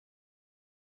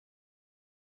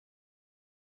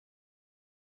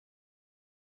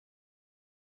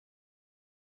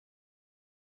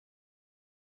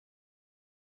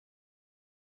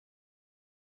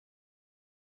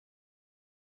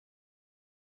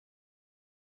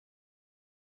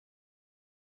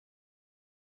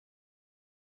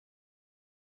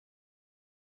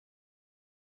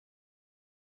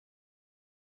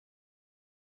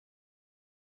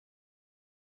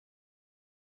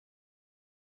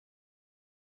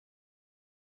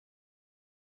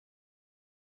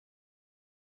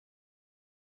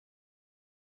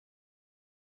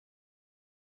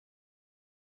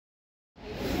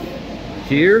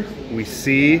Here we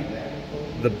see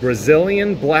the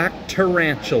Brazilian black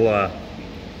tarantula,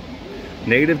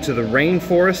 native to the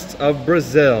rainforests of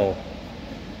Brazil.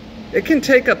 It can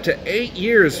take up to 8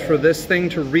 years for this thing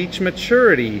to reach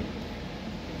maturity.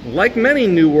 Like many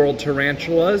New World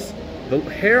tarantulas, the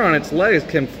hair on its legs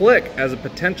can flick, as a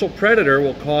potential predator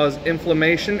will cause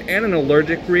inflammation and an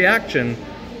allergic reaction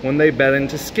when they bed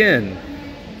into skin.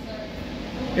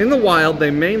 In the wild,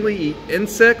 they mainly eat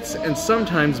insects and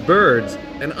sometimes birds,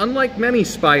 and unlike many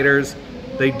spiders,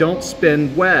 they don't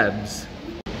spin webs.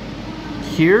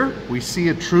 Here we see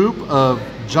a troop of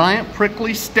giant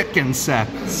prickly stick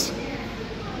insects.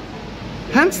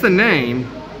 Hence the name.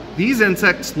 These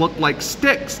insects look like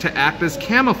sticks to act as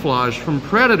camouflage from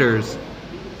predators.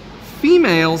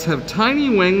 Females have tiny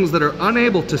wings that are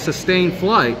unable to sustain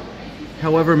flight.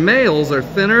 However, males are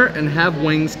thinner and have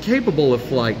wings capable of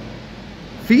flight.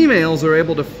 Females are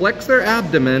able to flex their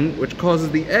abdomen, which causes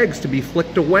the eggs to be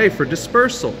flicked away for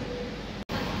dispersal.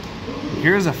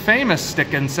 Here's a famous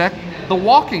stick insect, the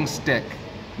walking stick,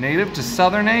 native to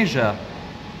southern Asia.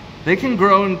 They can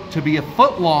grow to be a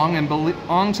foot long and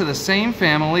belong to the same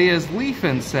family as leaf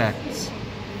insects.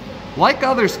 Like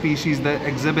other species that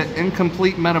exhibit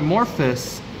incomplete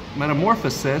metamorphosis,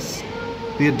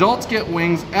 the adults get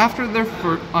wings after their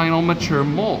final mature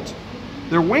molt.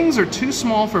 Their wings are too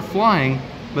small for flying,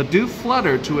 but do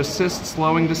flutter to assist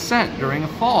slowing descent during a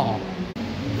fall.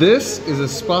 This is a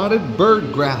spotted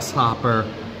bird grasshopper,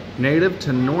 native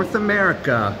to North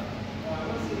America.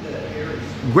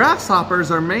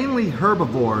 Grasshoppers are mainly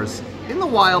herbivores. In the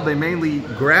wild, they mainly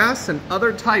eat grass and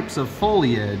other types of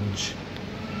foliage.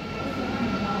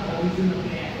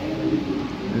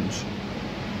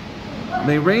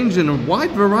 They range in a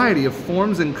wide variety of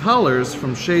forms and colors,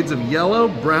 from shades of yellow,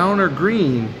 brown, or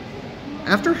green.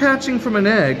 After hatching from an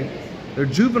egg, their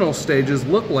juvenile stages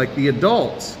look like the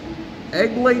adults.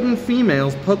 Egg-laden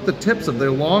females poke the tips of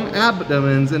their long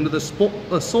abdomens into the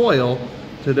soil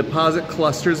to deposit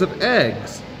clusters of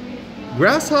eggs.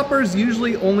 Grasshoppers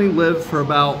usually only live for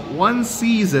about 1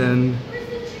 season,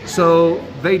 so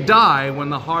they die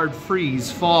when the hard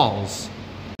freeze falls.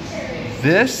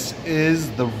 This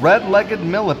is the red-legged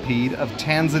millipede of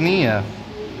Tanzania.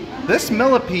 This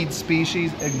millipede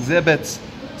species exhibits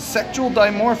sexual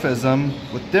dimorphism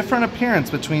with different appearance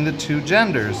between the two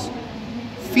genders.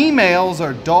 Females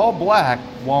are dull black,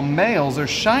 while males are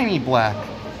shiny black.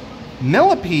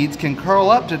 Millipedes can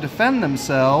curl up to defend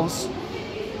themselves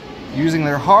using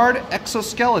their hard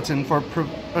exoskeleton for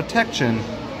protection,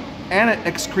 and it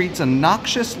excretes a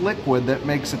noxious liquid that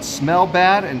makes it smell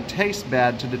bad and taste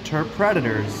bad to deter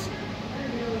predators.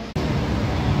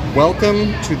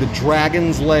 Welcome to the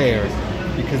dragon's lair,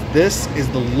 because this is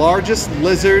the largest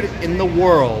lizard in the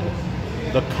world,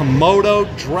 the Komodo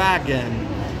Dragon,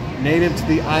 native to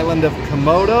the island of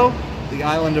Komodo, the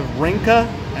island of Rinca,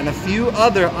 and a few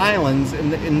other islands in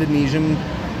the Indonesian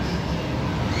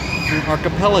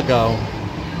archipelago.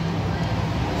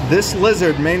 This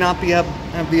lizard may not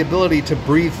have the ability to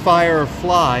breathe fire or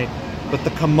fly, but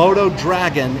the Komodo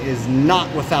dragon is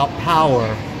not without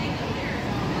power.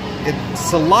 Its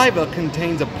saliva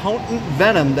contains a potent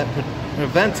venom that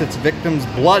prevents its victim's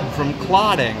blood from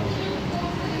clotting.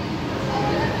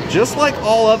 Just like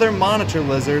all other monitor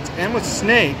lizards and with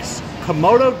snakes,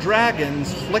 Komodo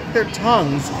dragons flick their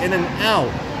tongues in and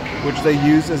out, which they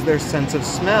use as their sense of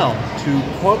smell to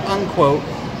quote-unquote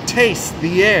taste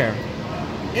the air.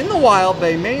 In the wild,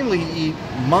 they mainly eat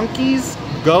monkeys,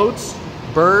 goats,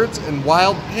 birds, and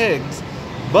wild pigs,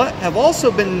 but have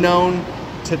also been known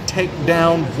to take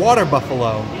down water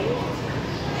buffalo.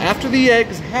 After the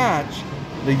eggs hatch,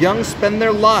 the young spend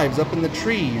their lives up in the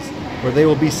trees, where they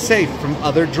will be safe from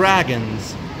other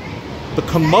dragons. The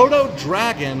Komodo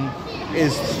dragon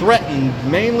is threatened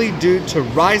mainly due to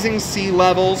rising sea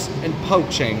levels and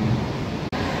poaching.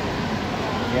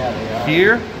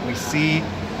 Here we see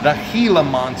the Gila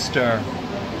Monster,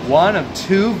 one of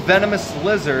 2 venomous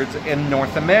lizards in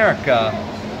North America.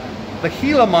 The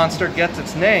Gila Monster gets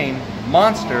its name,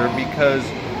 monster, because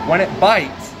when it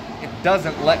bites, it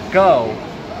doesn't let go.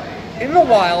 In the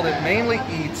wild, it mainly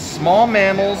eats small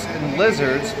mammals and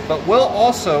lizards, but will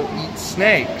also eat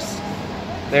snakes.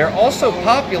 They are also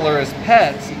popular as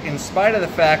pets, in spite of the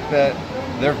fact that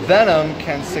their venom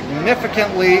can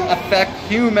significantly affect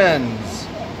humans.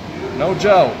 No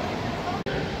joke.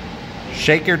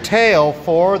 Shake your tail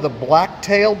for the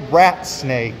black-tailed rat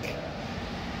snake.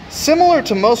 Similar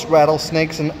to most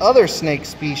rattlesnakes and other snake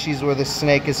species where the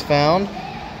snake is found,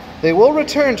 they will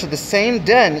return to the same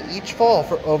den each fall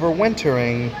for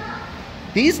overwintering.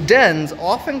 These dens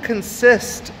often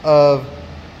consist of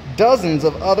dozens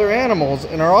of other animals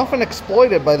and are often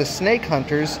exploited by the snake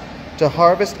hunters to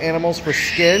harvest animals for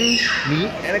skin,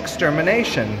 meat, and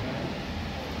extermination.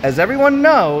 As everyone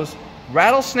knows,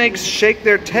 rattlesnakes shake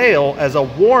their tail as a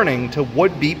warning to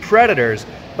would-be predators,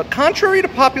 but contrary to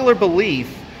popular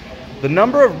belief, the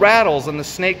number of rattles on the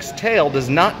snake's tail does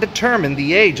not determine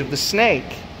the age of the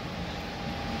snake.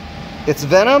 Its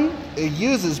venom, it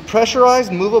uses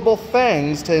pressurized movable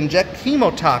fangs to inject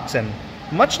chemotoxin,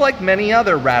 much like many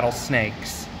other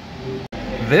rattlesnakes.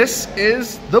 This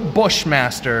is the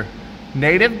Bushmaster,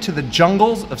 native to the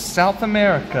jungles of South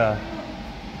America.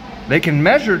 They can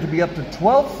measure to be up to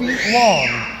 12 feet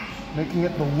long, making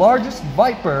it the largest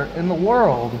viper in the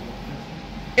world.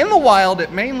 In the wild,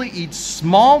 it mainly eats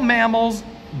small mammals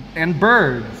and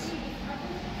birds.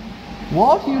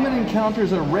 While human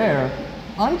encounters are rare,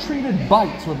 untreated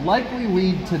bites would likely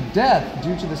lead to death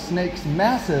due to the snake's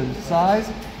massive size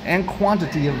and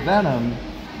quantity of venom.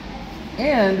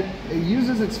 And it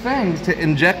uses its fangs to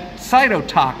inject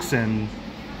cytotoxin.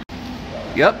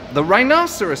 Yep, the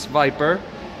Rhinoceros Viper,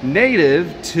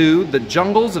 native to the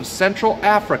jungles of Central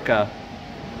Africa.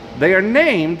 They are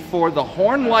named for the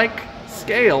horn-like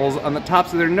scales on the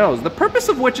tops of their nose, the purpose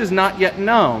of which is not yet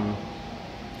known.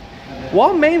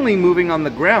 While mainly moving on the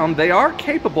ground, they are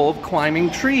capable of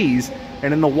climbing trees,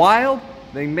 and in the wild,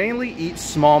 they mainly eat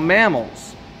small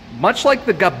mammals. Much like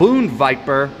the Gaboon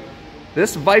viper,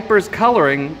 this viper's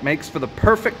coloring makes for the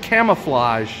perfect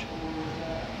camouflage.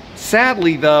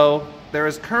 Sadly though, there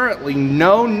is currently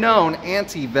no known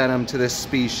anti-venom to this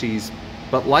species,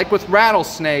 but like with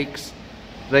rattlesnakes,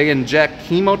 they inject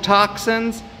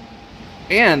chemotoxins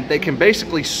and they can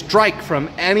basically strike from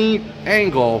any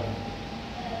angle.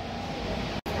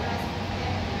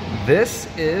 This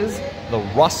is the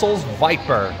Russell's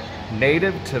Viper,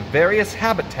 native to various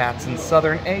habitats in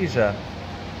southern Asia.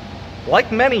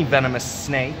 Like many venomous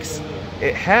snakes,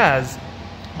 it has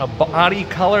a body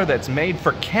color that's made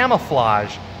for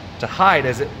camouflage to hide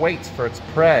as it waits for its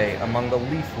prey among the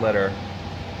leaf litter.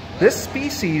 This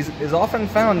species is often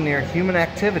found near human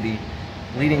activity,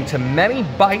 leading to many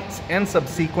bites and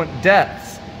subsequent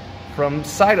deaths from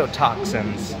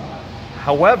cytotoxins.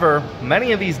 However,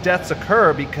 many of these deaths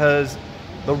occur because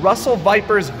the Russell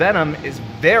Viper's venom is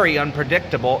very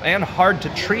unpredictable and hard to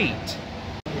treat.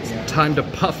 It's time to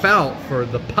puff out for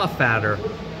the puff adder,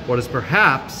 what is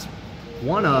perhaps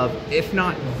one of, if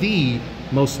not the,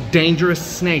 most dangerous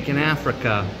snake in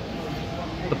Africa.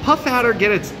 The puff adder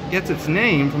gets its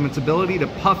name from its ability to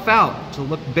puff out to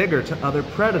look bigger to other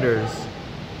predators.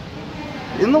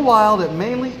 In the wild, it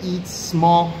mainly eats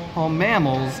small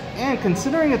mammals, and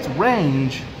considering its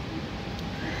range,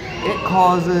 it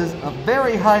causes a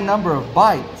very high number of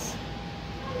bites.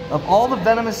 Of all the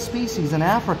venomous species in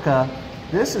Africa,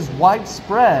 this is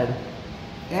widespread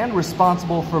and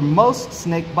responsible for most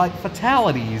snakebite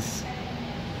fatalities.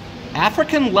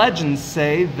 African legends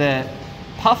say that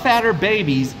puff adder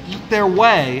babies eat their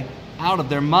way out of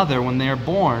their mother when they are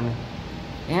born.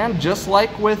 And just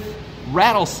like with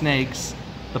rattlesnakes,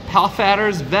 the puff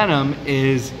adder's venom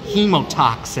is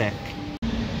hemotoxic.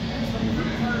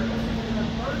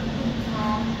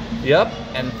 Yep,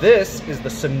 and this is the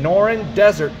Sonoran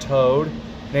desert toad,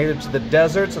 native to the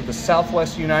deserts of the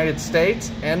southwest United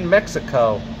States and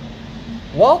Mexico.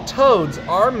 While toads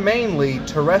are mainly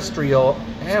terrestrial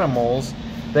animals,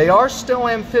 they are still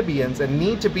amphibians and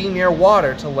need to be near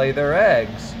water to lay their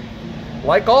eggs.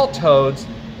 Like all toads,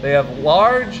 they have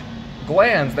large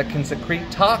glands that can secrete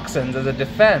toxins as a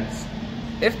defense.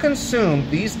 If consumed,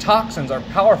 these toxins are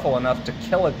powerful enough to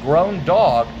kill a grown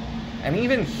dog, and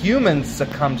even humans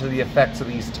succumb to the effects of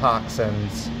these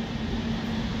toxins.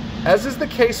 As is the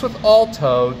case with all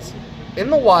toads, in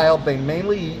the wild they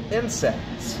mainly eat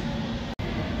insects.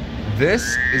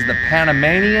 This is the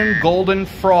Panamanian golden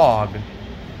frog.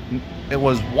 It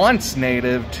was once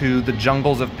native to the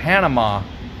jungles of Panama.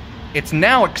 It's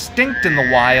now extinct in the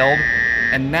wild,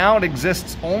 and now it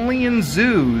exists only in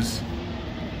zoos.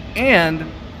 And,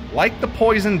 like the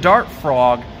poison dart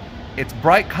frog, its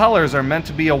bright colors are meant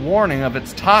to be a warning of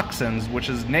its toxins, which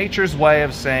is nature's way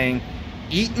of saying,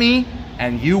 eat me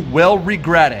and you will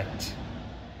regret it.